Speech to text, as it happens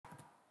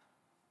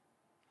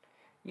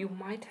You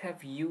might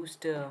have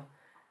used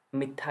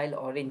methyl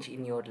orange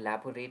in your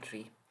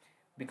laboratory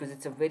because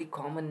it's a very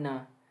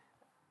common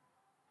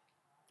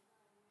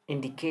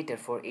indicator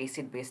for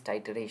acid-base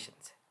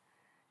titrations.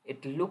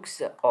 It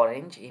looks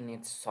orange in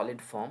its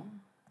solid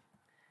form,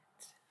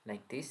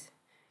 like this.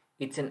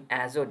 It's an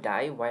azo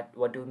dye.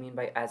 What do you mean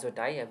by azo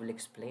dye? I will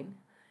explain.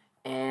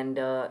 And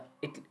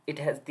it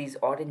has these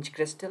orange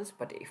crystals,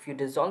 but if you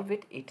dissolve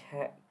it, it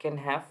can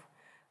have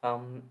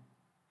um,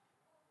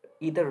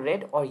 either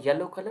red or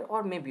yellow color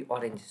or maybe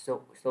orange.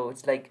 So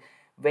it's like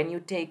when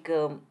you take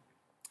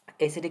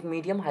acidic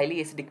medium,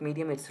 highly acidic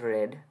medium, it's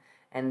red,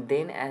 and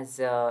then as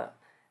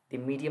the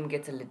medium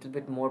gets a little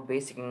bit more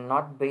basic,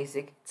 not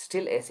basic,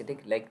 still acidic,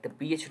 like the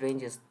pH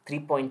range is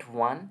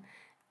 3.1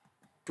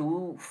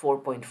 to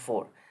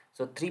 4.4.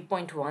 So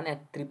 3.1,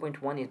 at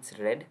 3.1 it's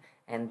red,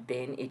 and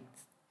then it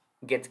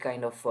gets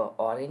kind of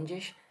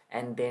orangish,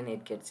 and then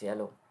it gets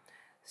yellow.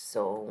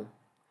 So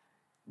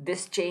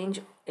this change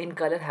in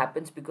color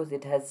happens because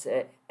it has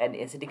an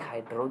acidic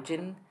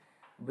hydrogen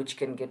which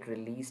can get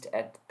released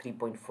at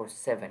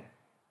 3.47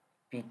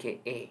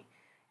 pKa.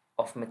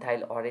 Of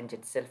methyl orange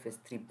itself is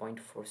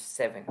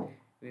 3.47.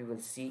 We will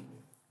see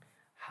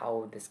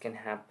how this can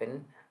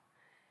happen,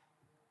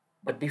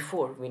 but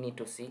before, we need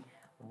to see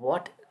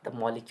what's the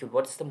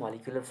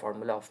molecular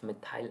formula of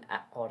methyl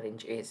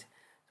orange is.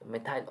 So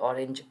methyl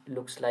orange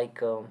looks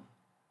like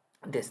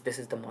this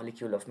is the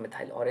molecule of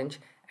methyl orange.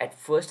 At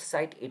first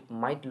sight it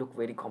might look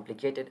very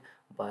complicated,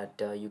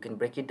 but you can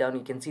break it down.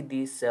 You can see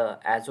these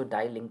azo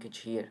dye linkage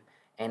here,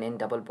 NN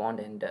double bond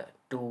and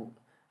two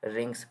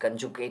rings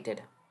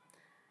conjugated.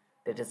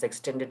 That is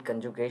extended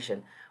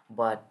conjugation.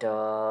 But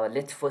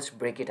let's first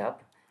break it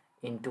up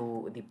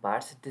into the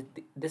parts.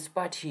 This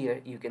part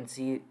here you can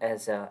see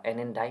as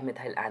NN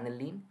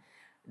dimethylanine,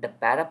 the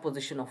para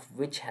position of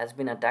which has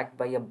been attacked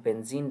by a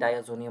benzene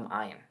diazonium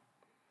ion.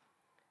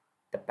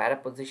 The para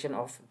position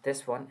of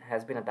this one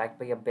has been attacked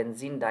by a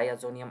benzene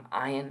diazonium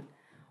ion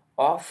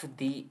of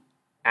the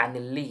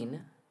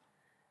aniline,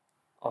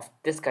 of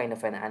this kind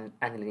of an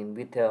aniline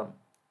with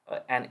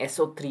an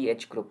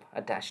SO3H group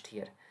attached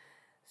here.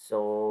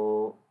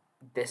 So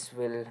this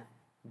will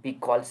be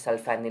called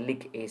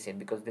sulfanilic acid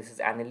because this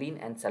is aniline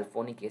and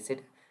sulfonic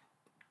acid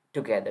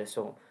together.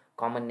 So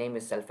common name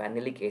is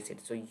sulfanilic acid.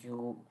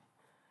 So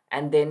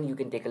and then you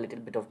can take a little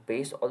bit of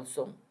base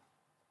also.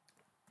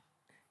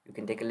 You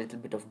can take a little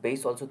bit of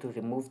base also to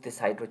remove this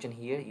hydrogen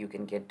here. You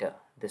can get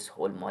this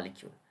whole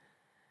molecule.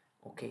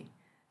 Okay,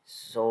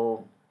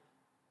 so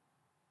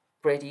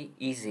pretty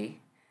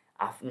easy.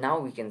 Now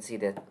we can see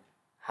that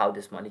how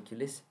this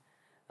molecule is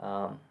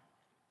um,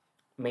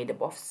 made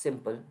up of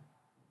simple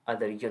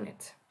other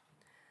units.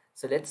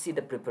 So let's see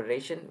the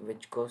preparation,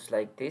 which goes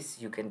like this.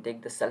 You can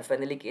take the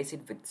sulfanilic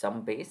acid with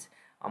some base.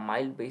 A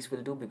mild base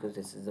will do because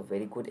this is a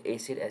very good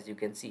acid. As you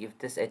can see, if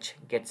this H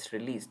gets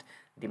released,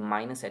 the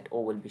minus at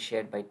O will be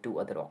shared by two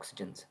other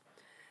oxygens.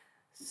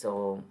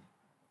 So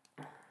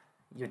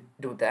you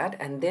do that,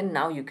 and then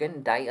now you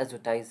can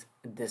diazotize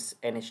this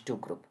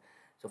NH2 group.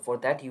 So for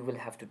that you will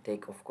have to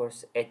take, of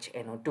course,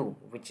 HNO2,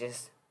 which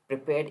is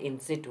prepared in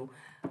situ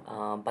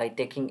by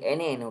taking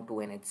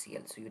NaNO2 and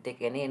HCl. So you take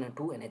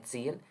NaNO2 and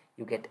HCl,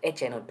 you get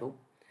HNO2,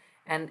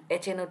 and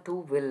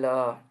HNO2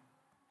 will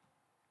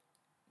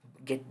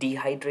get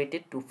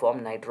dehydrated to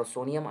form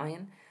nitrosonium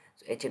ion.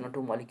 So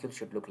HNO2 molecule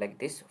should look like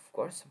this, of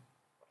course,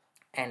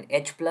 and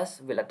H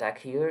plus will attack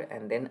here,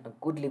 and then a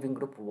good living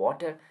group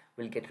water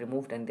will get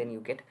removed, and then you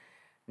get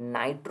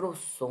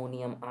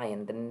nitrosonium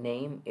ion. The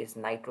name is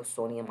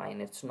nitrosonium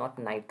ion, it's not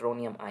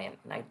nitronium ion,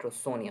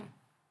 nitrosonium,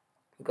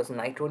 because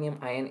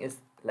nitronium ion is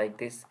like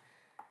this,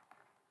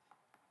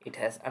 it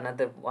has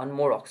one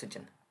more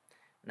oxygen.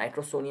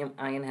 Nitrosonium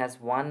ion has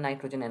one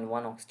nitrogen and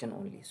one oxygen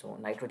only, so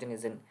nitrogen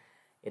is in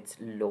its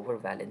lower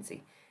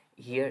valency.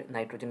 Here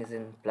nitrogen is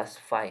in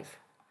 +5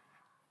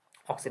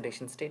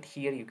 oxidation state.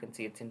 Here you can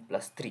see it's in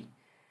 +3.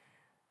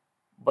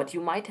 But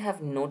you might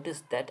have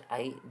noticed that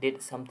I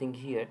did something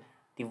here.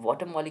 The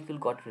water molecule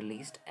got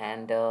released,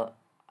 and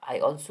I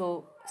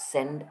also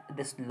send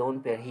this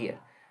lone pair here.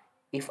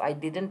 If I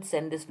didn't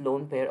send this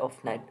lone pair of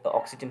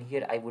oxygen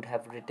here, I would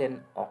have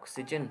written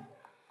oxygen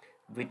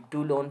with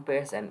two lone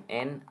pairs and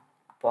N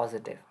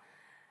positive,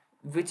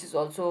 which is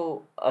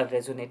also a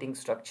resonating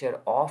structure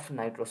of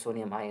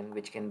nitrosonium ion,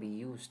 which can be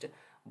used.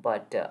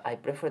 But I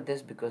prefer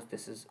this because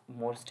this is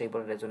more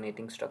stable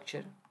resonating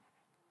structure.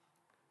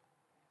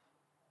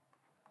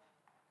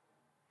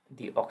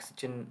 The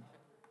oxygen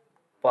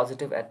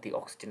positive at the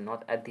oxygen,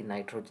 not at the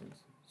nitrogen,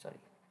 sorry.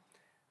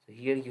 So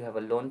here you have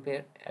a lone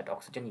pair, at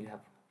oxygen you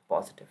have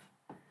positive.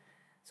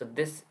 So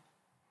this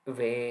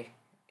way,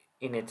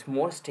 in its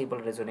more stable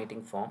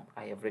resonating form,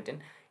 I have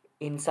written.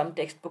 In some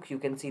textbook you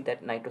can see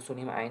that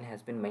nitrosonium ion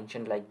has been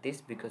mentioned like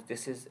this because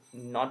this is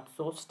not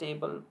so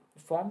stable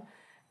form,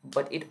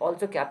 but it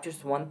also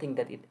captures one thing,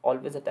 that it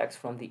always attacks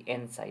from the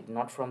N side,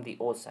 not from the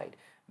O side,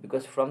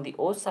 because from the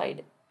O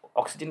side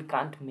oxygen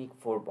can't make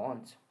 4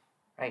 bonds,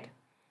 right?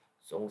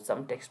 So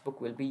some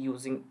textbook will be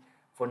using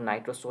for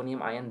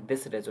nitrosonium ion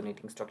this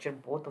resonating structure.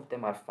 Both of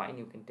them are fine,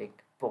 you can take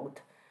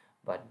both,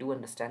 but do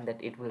understand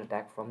that it will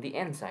attack from the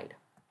N side.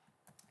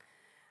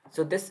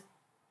 So this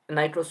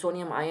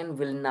nitrosonium ion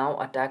will now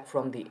attack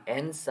from the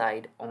N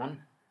side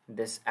on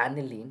this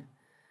aniline.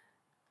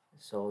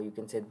 So you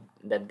can say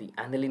that the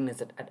aniline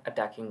is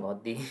attacking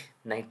on the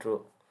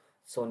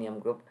nitrosonium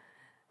group.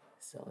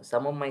 So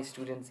some of my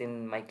students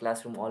in my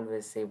classroom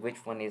always say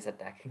which one is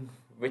attacking,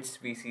 which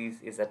species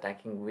is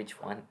attacking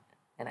which one,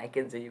 and I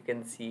can say you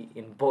can see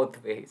in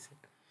both ways.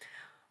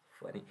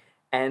 Funny.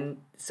 And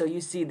so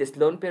you see this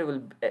lone pair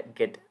will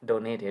get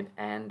donated,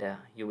 and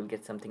you will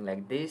get something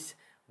like this.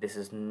 This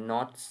is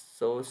not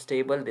so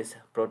stable. This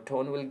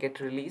proton will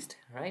get released,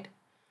 right?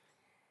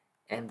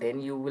 And then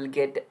you will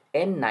get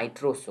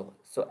N-nitroso.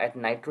 So at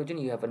nitrogen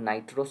you have a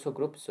nitroso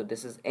group. So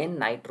this is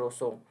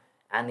N-nitroso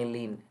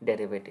aniline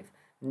derivative.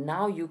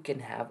 Now you can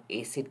have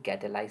acid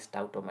catalyzed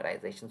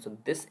tautomerization. So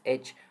this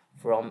H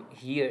from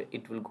here,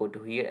 it will go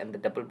to here and the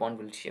double bond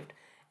will shift,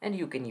 and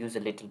you can use a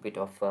little bit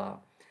of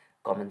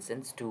common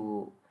sense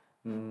to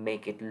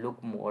make it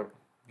look more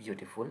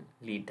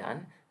beautifully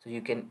done. So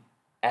you can,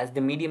 as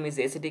the medium is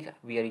acidic,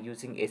 we are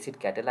using acid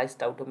catalyzed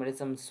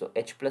tautomerism. So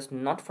H plus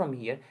not from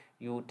here,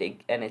 you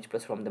take an H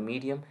plus from the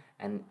medium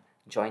and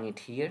join it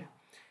here,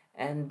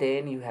 and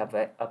then you have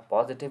a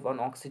positive on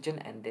oxygen,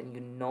 and then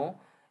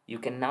you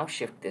can now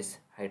shift this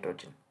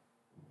hydrogen.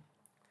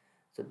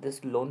 So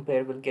this lone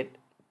pair will get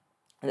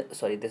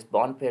this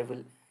bond pair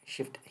will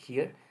shift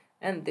here,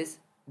 and this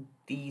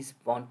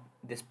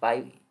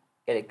pi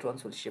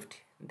electrons will shift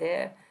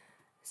there.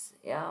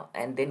 Yeah,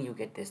 and then you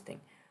get this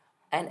thing.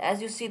 And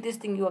as you see this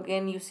thing,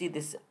 you see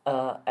this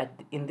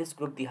in this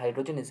group the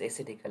hydrogen is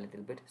acidic a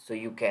little bit, so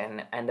you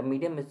can, and the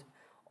medium is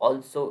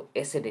also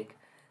acidic.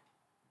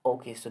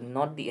 Okay, so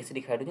not the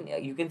acidic hydrogen,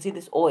 you can see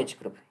this OH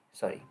group,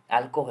 sorry,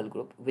 alcohol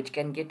group, which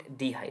can get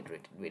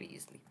dehydrated very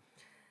easily.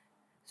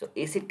 So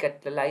acid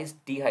catalyzed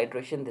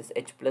dehydration, this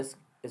H plus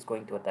is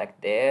going to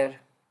attack there,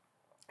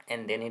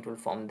 and then it will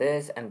form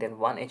this, and then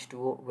one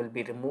H2O will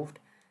be removed,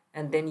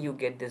 and then you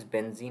get this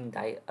benzene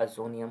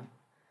diazonium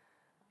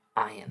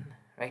ion,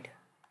 right?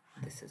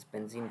 This is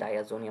benzene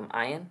diazonium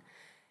ion.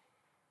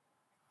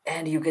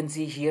 And you can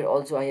see here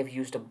also I have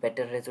used a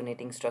better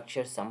resonating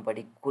structure.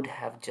 Somebody could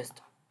have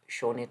just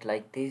shown it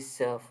like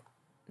this,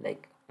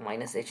 like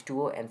minus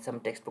H2O, and some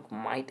textbook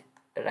might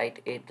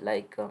write it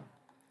like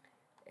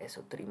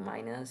SO3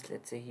 minus,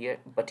 let's say here,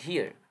 but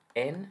here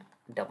N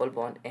double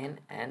bond N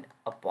and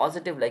a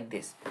positive like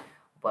this.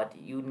 But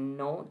you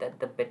know that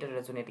the better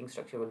resonating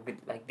structure will be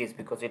like this,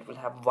 because it will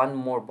have one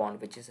more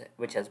bond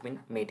which has been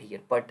made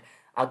here. But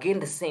again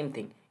the same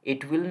thing,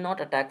 it will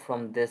not attack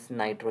from this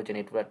nitrogen,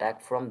 it will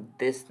attack from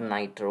this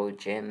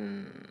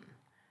nitrogen,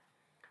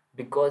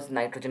 because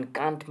nitrogen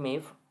can't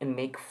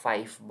make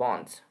 5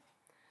 bonds.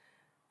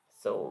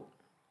 So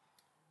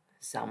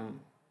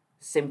some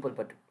simple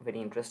but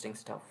very interesting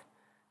stuff,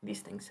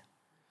 these things.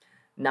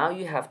 Now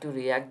you have to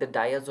react the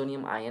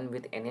diazonium ion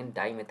with NN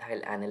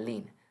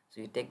dimethylanine. So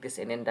you take this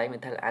NN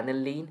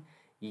dimethylanine,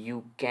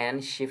 you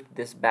can shift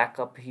this back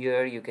up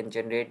here, you can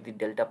generate the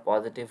delta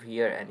positive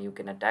here, and you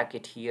can attack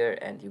it here,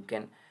 and you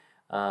can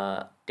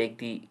take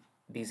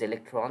these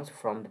electrons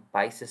from the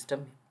pi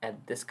system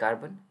at this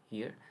carbon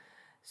here.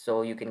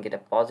 So you can get a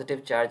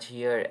positive charge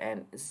here,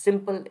 and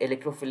simple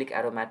electrophilic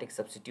aromatic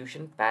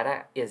substitution.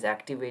 Para is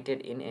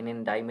activated in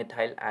NN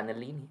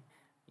dimethylanine.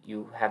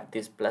 You have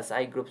this plus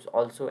I groups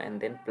also,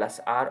 and then plus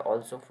R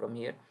also from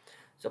here.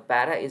 So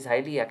para is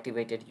highly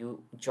activated.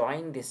 You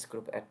join this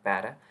group at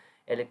para,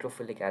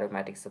 electrophilic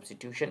aromatic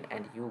substitution,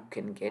 and you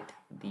can get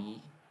the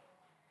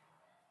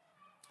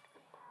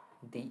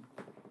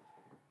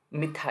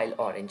methyl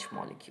orange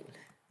molecule,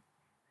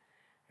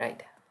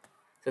 right?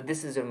 So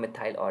this is a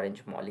methyl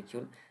orange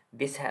molecule.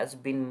 This has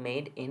been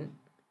made in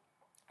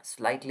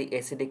slightly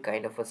acidic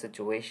kind of a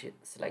situation,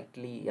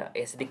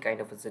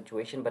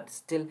 but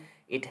still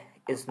it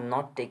is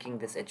not taking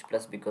this H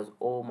plus, because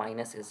O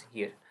minus is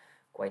here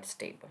quite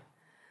stable.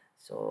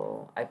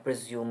 So I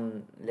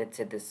presume, let's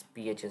say this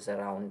pH is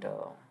around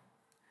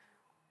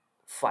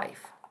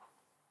 5.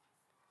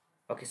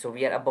 Okay, so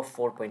we are above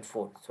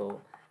 4.4.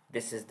 So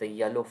this is the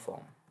yellow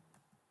form,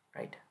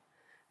 right?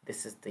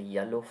 This is the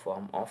yellow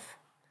form of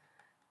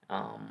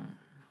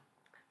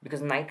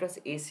because nitrous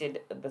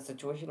acid, the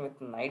situation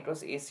with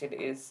nitrous acid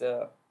is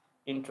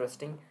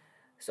interesting.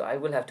 So I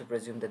will have to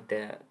presume that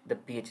the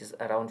pH is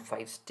around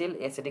 5, still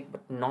acidic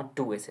but not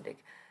too acidic,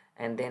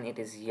 and then it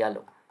is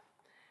yellow.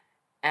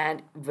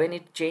 And when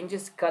it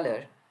changes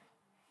color,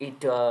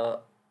 it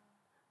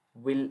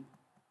will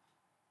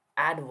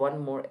add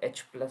one more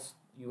H plus.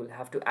 You will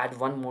have to add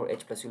one more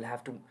H plus. You'll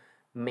have to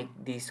make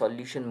the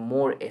solution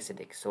more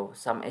acidic. So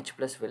some H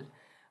plus will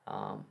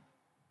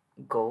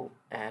go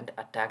and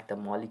attack the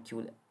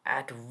molecule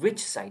at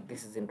which site.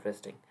 This is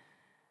interesting.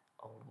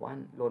 Oh,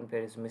 one lone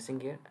pair is missing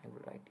here. I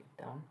will write it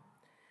down.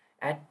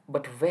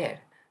 But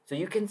where? So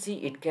you can see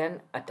it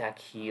can attack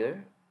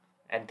here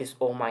at this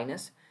O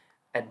minus,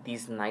 at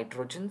these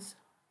nitrogens,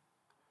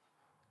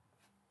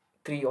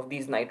 3 of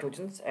these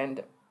nitrogens,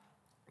 and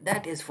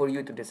that is for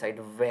you to decide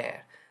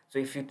where. So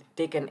if you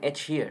take an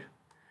H here,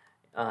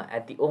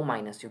 at the O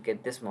minus, you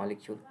get this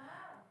molecule.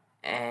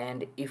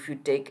 And if you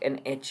take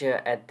an H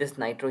at this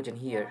nitrogen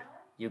here,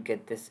 you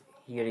get this.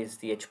 Here is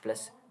the H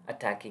plus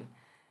attacking,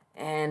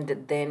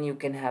 and then you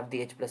can have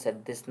the H plus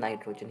at this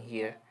nitrogen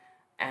here,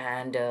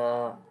 and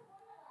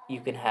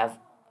you can have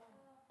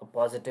a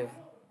positive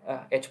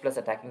H plus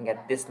attacking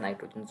at this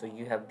nitrogen. So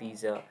you have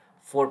these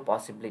four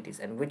possibilities,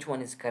 and which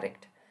one is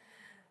correct?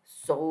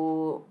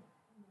 So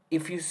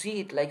if you see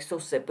it like so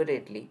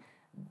separately,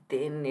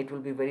 then it will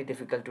be very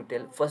difficult to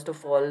tell. First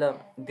of all,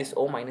 this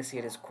O minus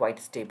here is quite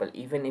stable.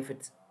 Even if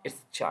it's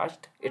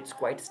charged, it's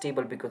quite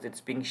stable because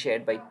it's being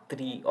shared by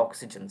three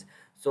oxygens.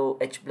 So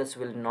H plus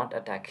will not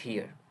attack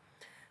here.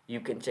 You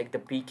can check the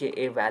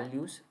pKa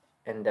values,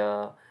 and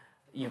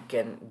you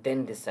can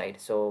then decide.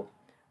 So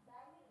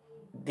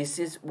this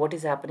is what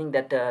is happening,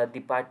 that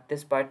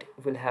this part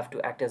will have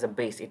to act as a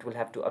base. It will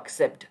have to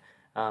accept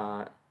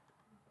uh,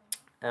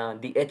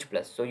 the H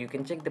plus. So you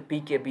can check the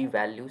pKb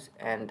values,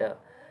 and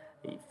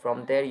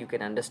from there you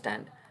can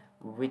understand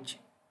which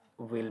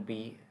will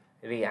be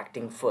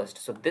reacting first.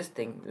 So this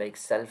thing like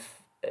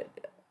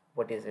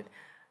what is it?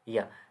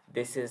 Yeah,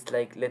 this is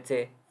like, let's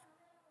say,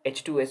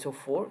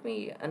 H2SO4.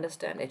 We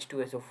understand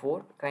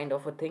H2SO4 kind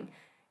of a thing.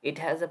 It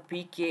has a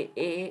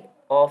pKa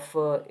of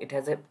it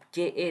has a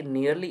Ka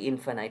nearly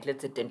infinite,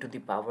 let's say 10 to the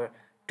power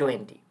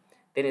 20.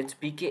 Then its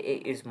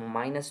pKa is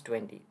minus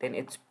 20. Then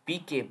its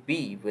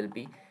pKb will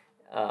be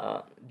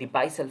the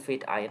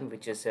bisulfate ion,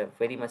 which is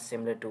very much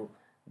similar to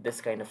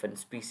this kind of a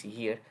species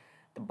here.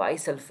 The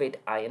bisulfate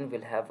ion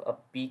will have a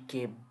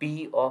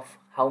pKb of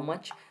how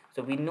much?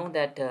 So we know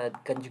that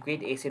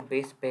conjugate acid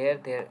base pair,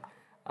 their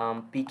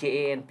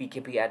pKa and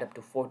pKb add up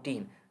to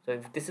 14. So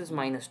if this is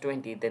minus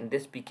 20, then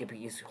this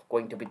pKb is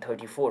going to be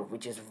 34,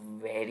 which is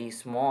very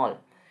small,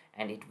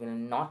 and it will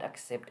not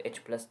accept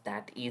H plus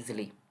that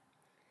easily.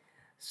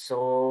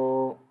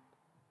 So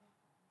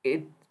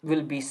it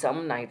will be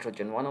some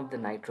nitrogen, one of the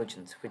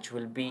nitrogens, which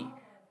will be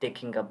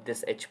taking up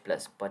this H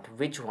plus, but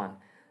which one?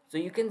 So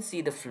you can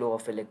see the flow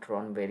of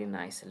electron very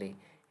nicely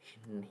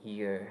in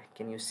here.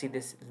 Can you see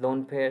this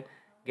lone pair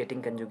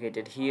getting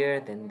conjugated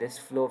here, then this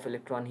flow of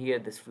electron here,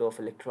 this flow of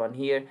electron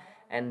here,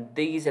 and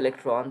these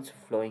electrons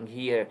flowing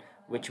here,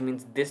 which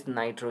means this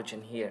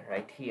nitrogen here,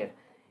 right here,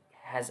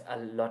 has a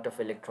lot of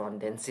electron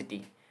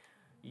density.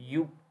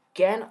 You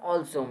can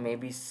also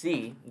maybe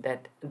see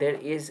that there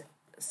is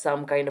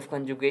some kind of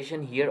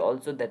conjugation here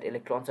also, that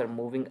electrons are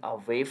moving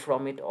away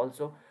from it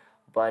also.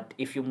 But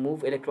if you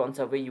move electrons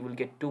away, you will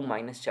get two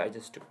minus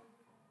charges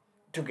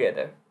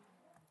together,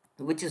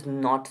 which is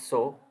not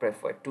so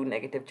preferred. Two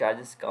negative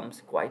charges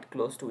comes quite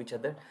close to each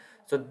other.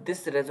 So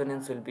this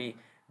resonance will be,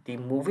 the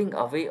moving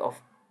away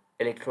of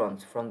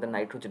electrons from the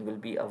nitrogen will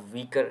be a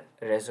weaker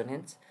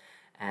resonance,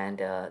 and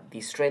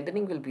the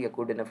strengthening will be a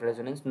good enough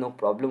resonance. No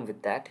problem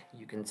with that,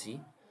 you can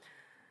see.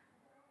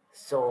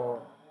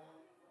 So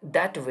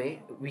that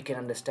way we can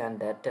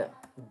understand that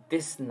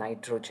this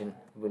nitrogen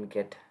will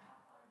get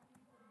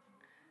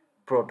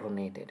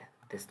protonated,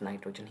 this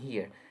nitrogen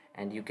here,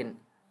 and you can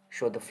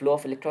show the flow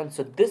of electrons.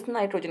 So this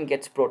nitrogen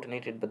gets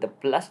protonated, but the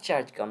plus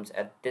charge comes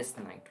at this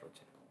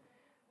nitrogen.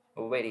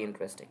 Very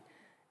interesting.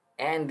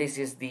 And this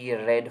is the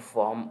red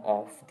form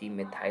of the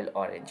methyl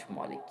orange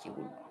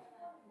molecule.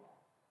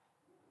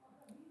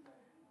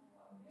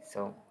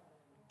 So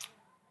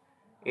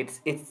it's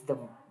the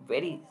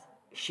very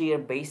sheer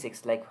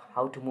basics, like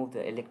how to move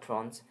the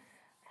electrons,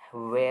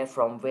 where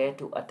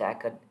to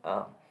attack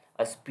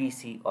a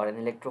species or an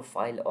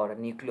electrophile or a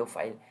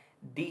nucleophile.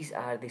 These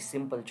are the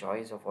simple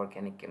joys of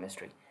organic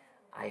chemistry.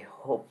 I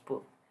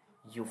hope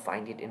you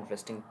find it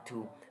interesting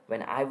too.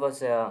 When I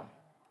was a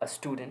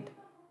student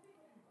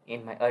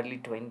in my early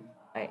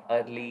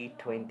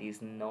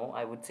 20s, no,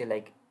 I would say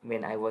like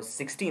when I was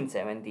 16,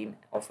 17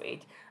 of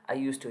age, I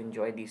used to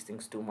enjoy these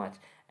things too much,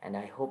 and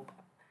I hope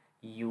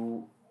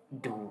you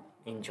do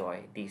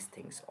enjoy these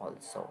things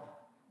also.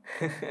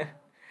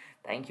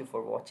 Thank you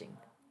for watching.